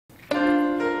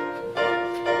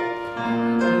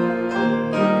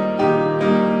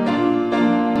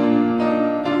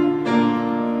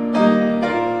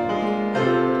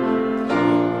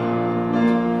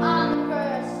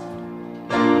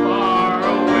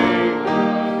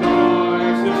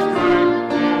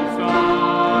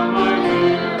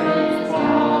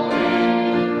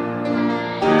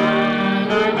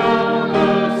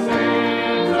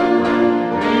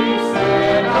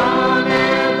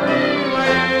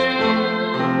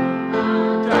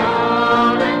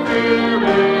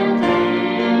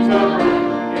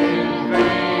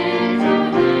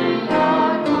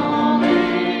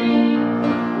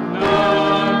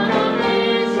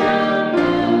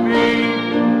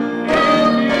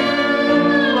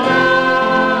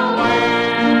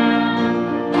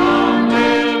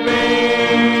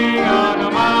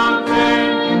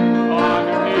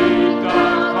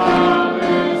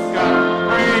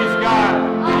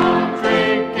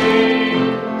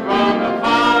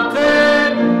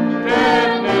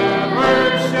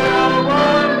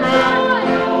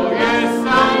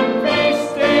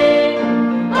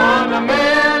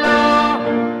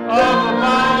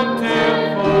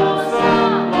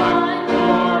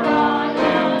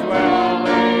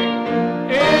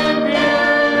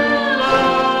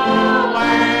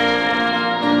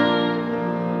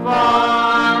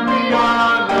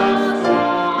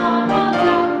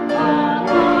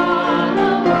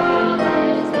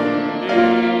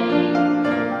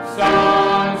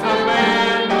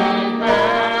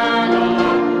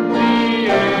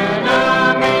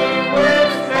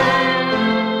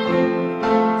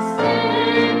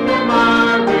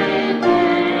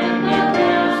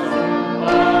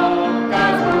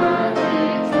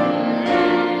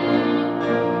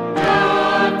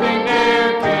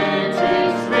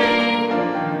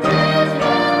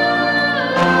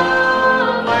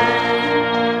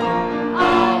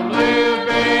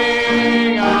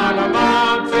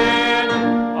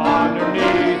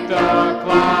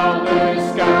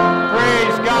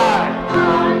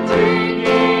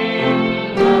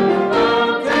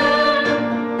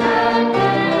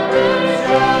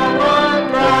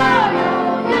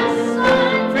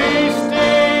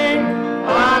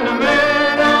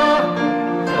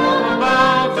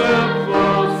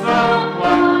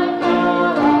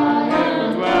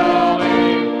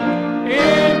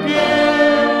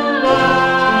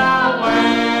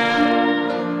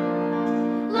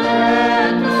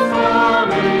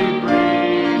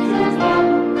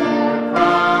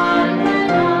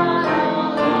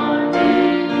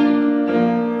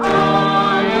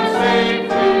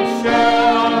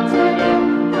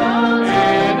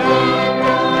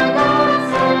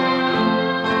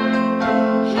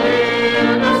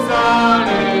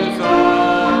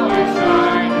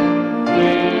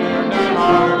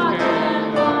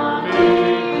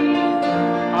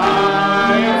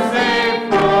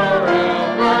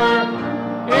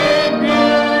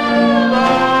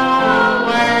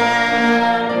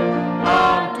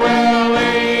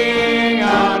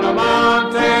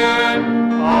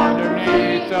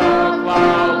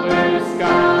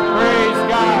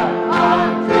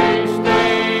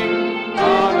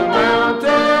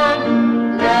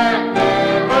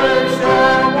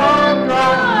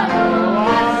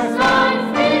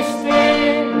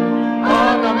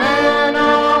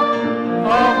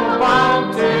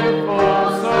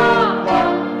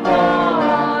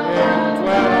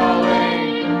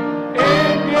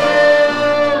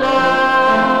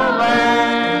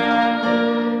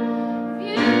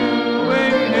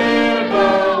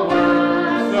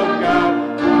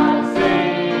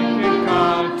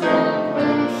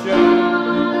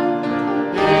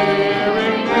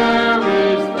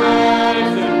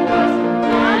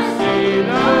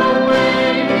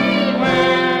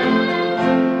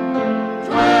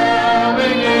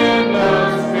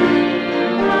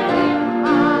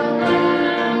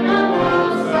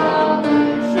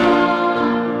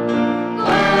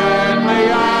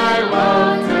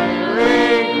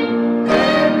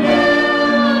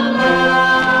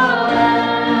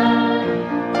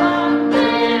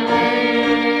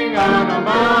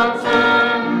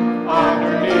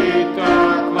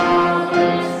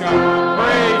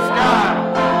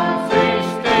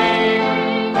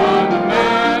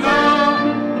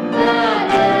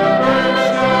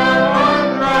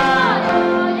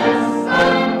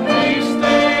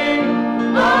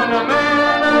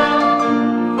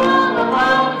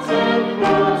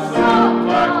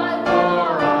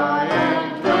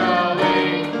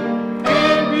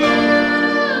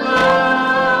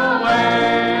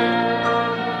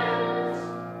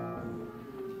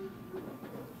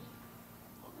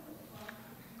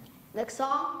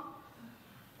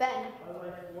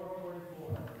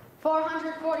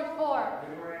444.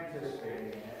 You were anticipating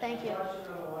it. Thank you.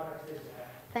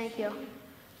 Thank you.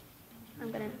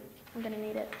 I'm gonna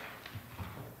need it.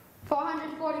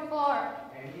 444.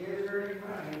 And he is earning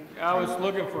money. I was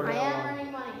looking for I that am one.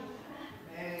 earning money.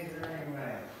 And he's earning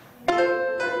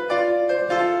money.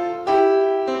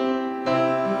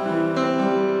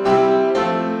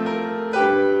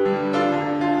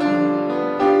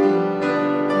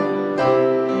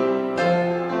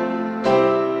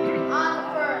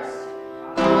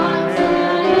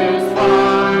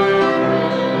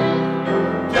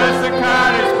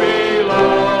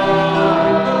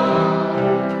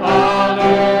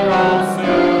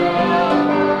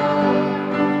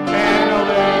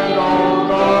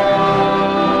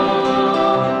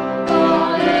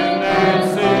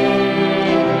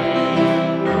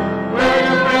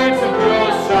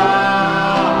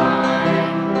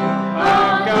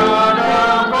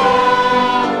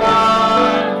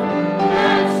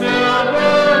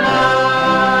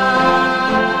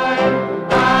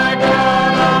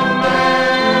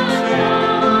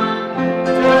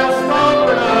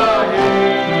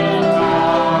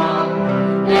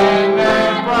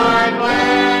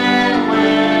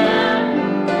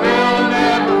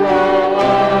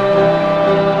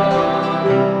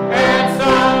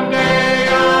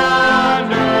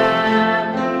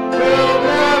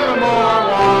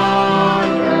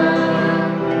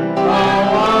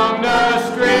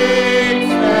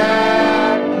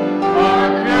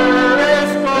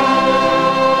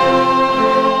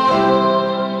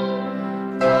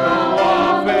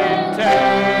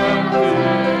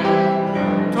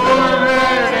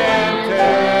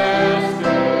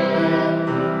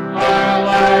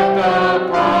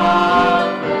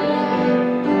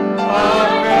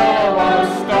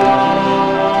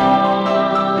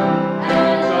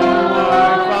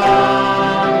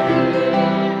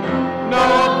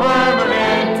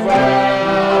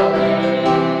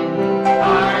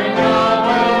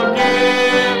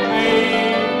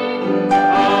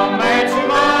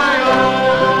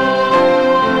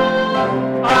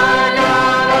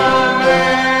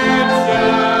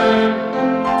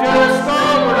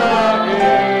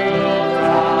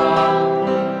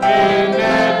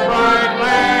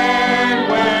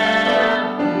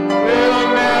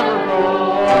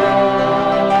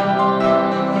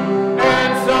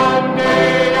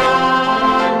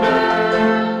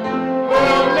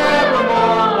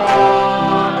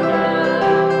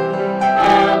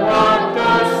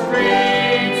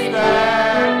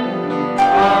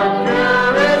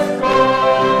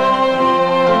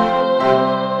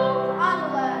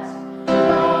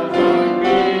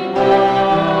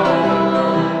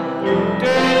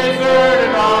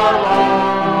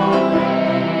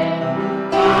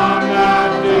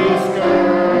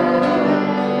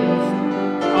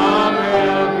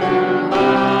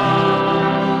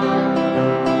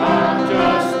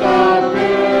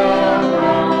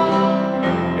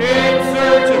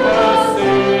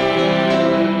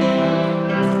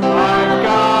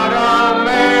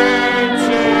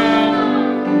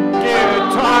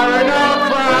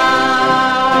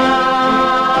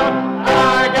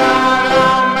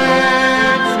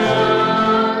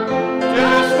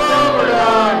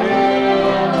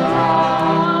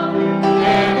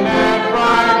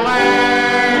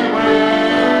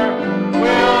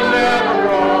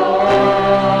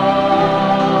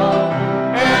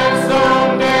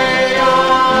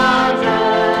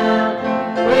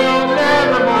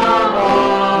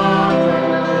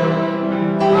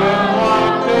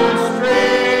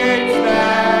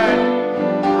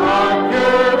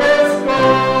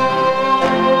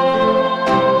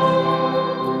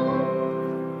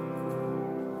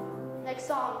 Next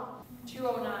song.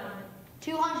 209.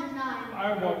 209.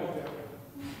 I wanted that.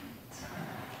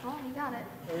 Oh, you got it.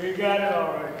 Oh, you got it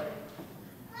all right.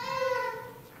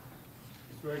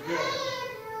 It's right there.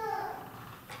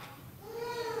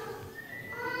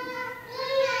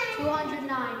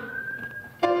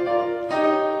 209.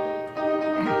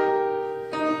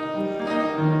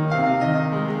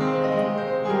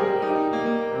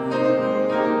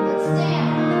 Let's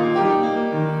stand.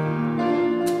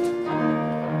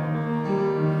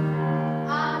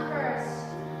 On first.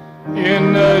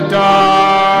 In the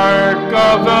dark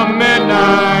of the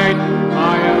midnight,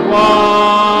 I have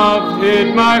loved,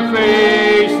 hid my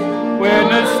face when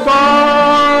the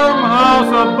storm howls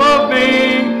above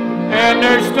me, and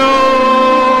there's no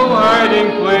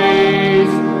hiding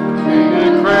place. In the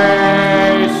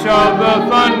crash of the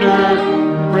thunder,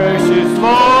 precious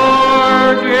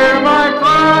Lord, hear my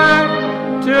cry,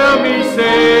 till me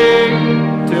sing,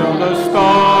 till the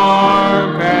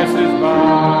storm passes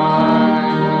by.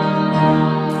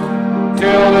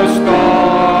 Till the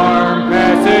storm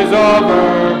passes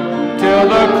over, till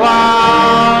the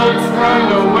clouds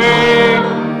run away,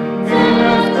 and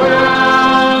the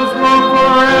clouds blow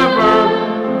forever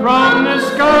from the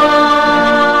sky.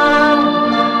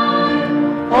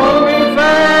 Hold me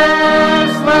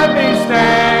fast, let me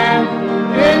stand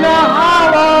in the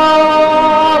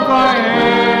hollow of thy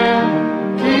hand.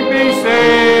 Keep me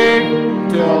safe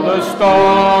till the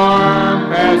storm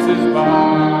passes by.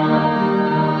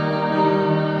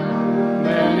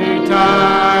 Many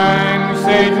times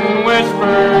Satan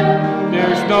whispered,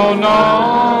 there's no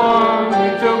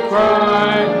need to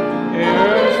cry.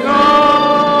 There's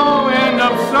no end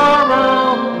of sorrow,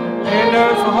 and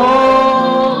there's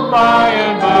hope by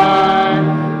and by.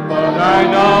 But I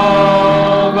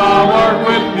know thou art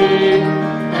with me,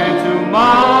 and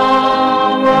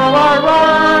tomorrow I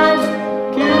rise.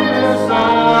 Keep the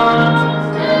sun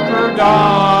never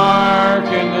dark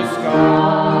in the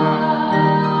sky,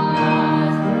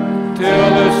 till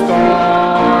the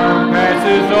storm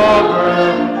passes over,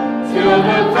 till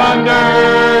the thunder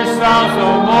sounds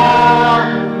no more,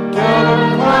 till the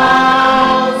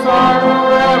clouds are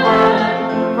forever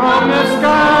from the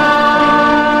sky.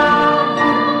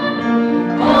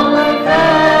 Hold me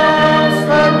fast,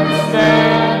 let me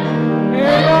stand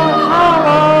in the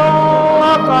hollow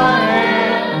of thy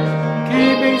hand.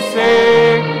 Keep me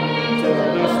safe till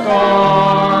the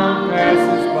storm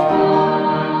passes by.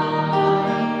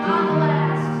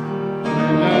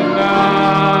 The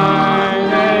night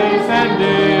is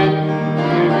ended,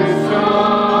 give your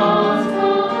songs to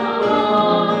the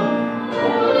Lord.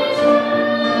 Holy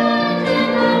Spirit, in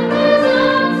the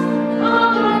presence of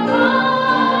our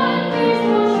God,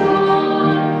 peaceful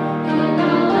shore, in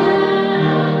the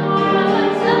land where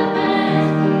acceptance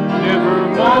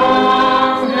nevermore.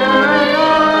 Here I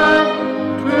am,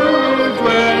 to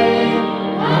reflect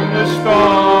when the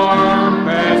storm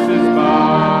passes by.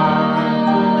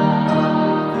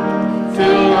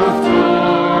 Till the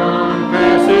storm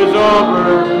passes over,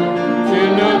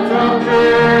 till the thunder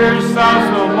sounds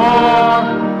no more,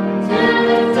 till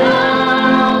the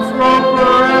clouds roll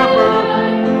forever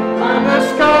in the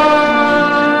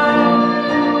sky.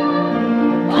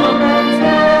 On that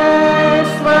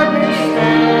test, let me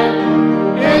stand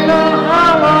in the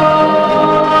hollow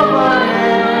of thy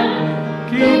hand.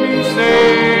 Keep me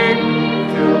safe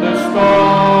till the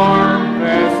storm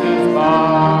passes by.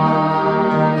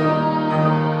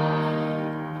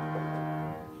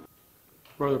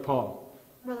 Brother Paul,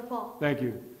 Brother Paul. thank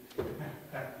you.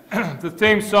 The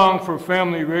theme song for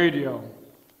Family Radio,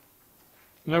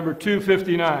 number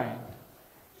 259.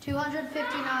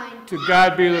 259. To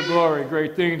God be the glory,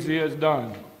 great things he has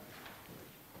done.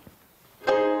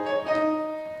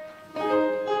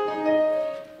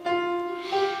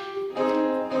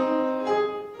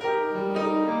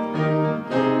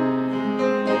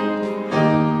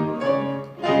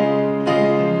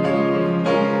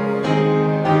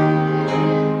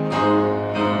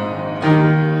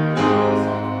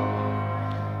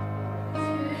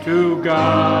 To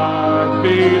God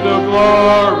be the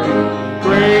glory,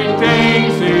 great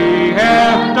things he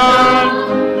hath done.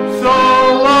 So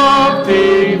loved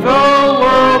he the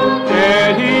world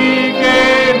that he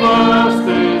gave us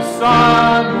his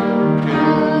Son, to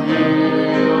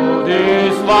yield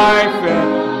his life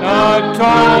and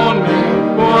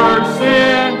atonement for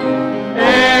sin,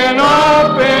 and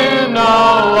open a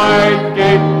light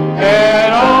gate that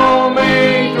all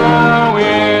may draw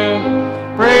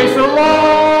in. Praise the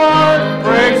Lord,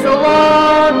 praise the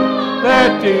Lord,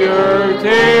 let the earth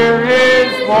hear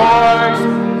his voice.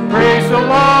 Praise the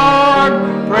Lord,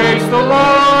 praise the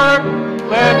Lord,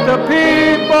 let the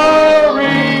people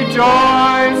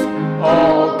rejoice.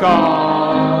 Oh,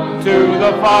 come to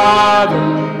the Father,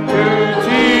 to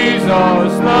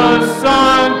Jesus the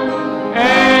Son,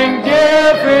 and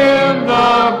give him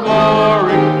the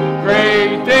glory,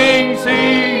 great things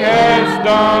he has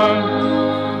done.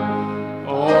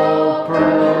 Oh,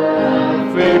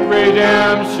 perfect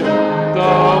redemption,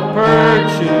 the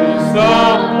purchase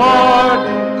of blood,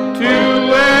 to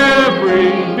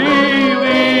every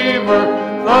believer,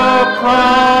 the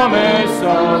promise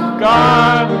of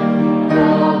God. The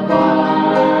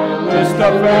vilest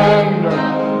offender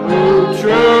who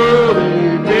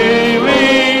truly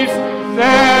believes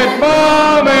that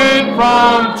moment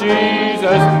from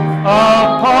Jesus a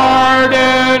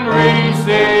pardon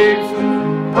receives.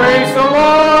 Praise the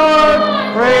Lord,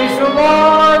 praise the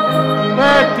Lord,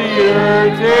 let the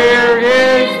earth hear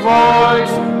his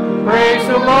voice. Praise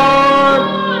the Lord,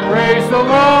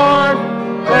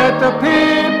 let the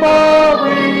people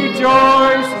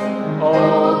rejoice.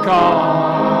 Oh,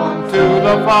 come to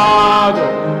the Father,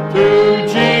 to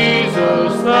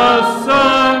Jesus the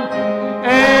Son,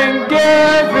 and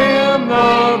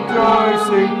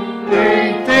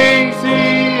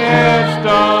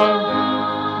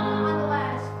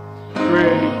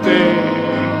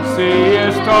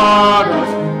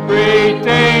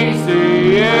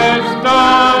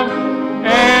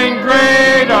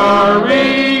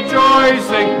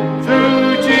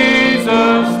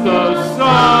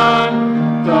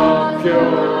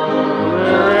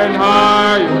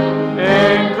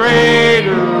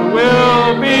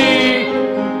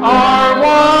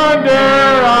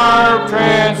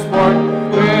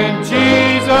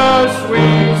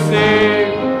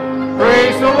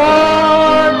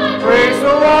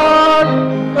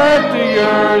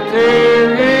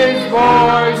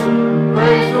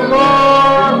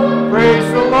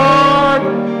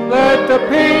the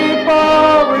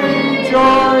people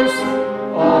rejoice.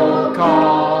 Oh,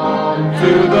 come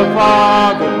to the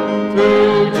Father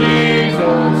through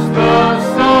Jesus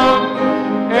the Son,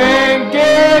 and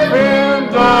give him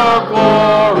the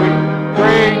glory.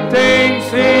 Great things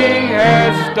he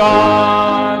has done.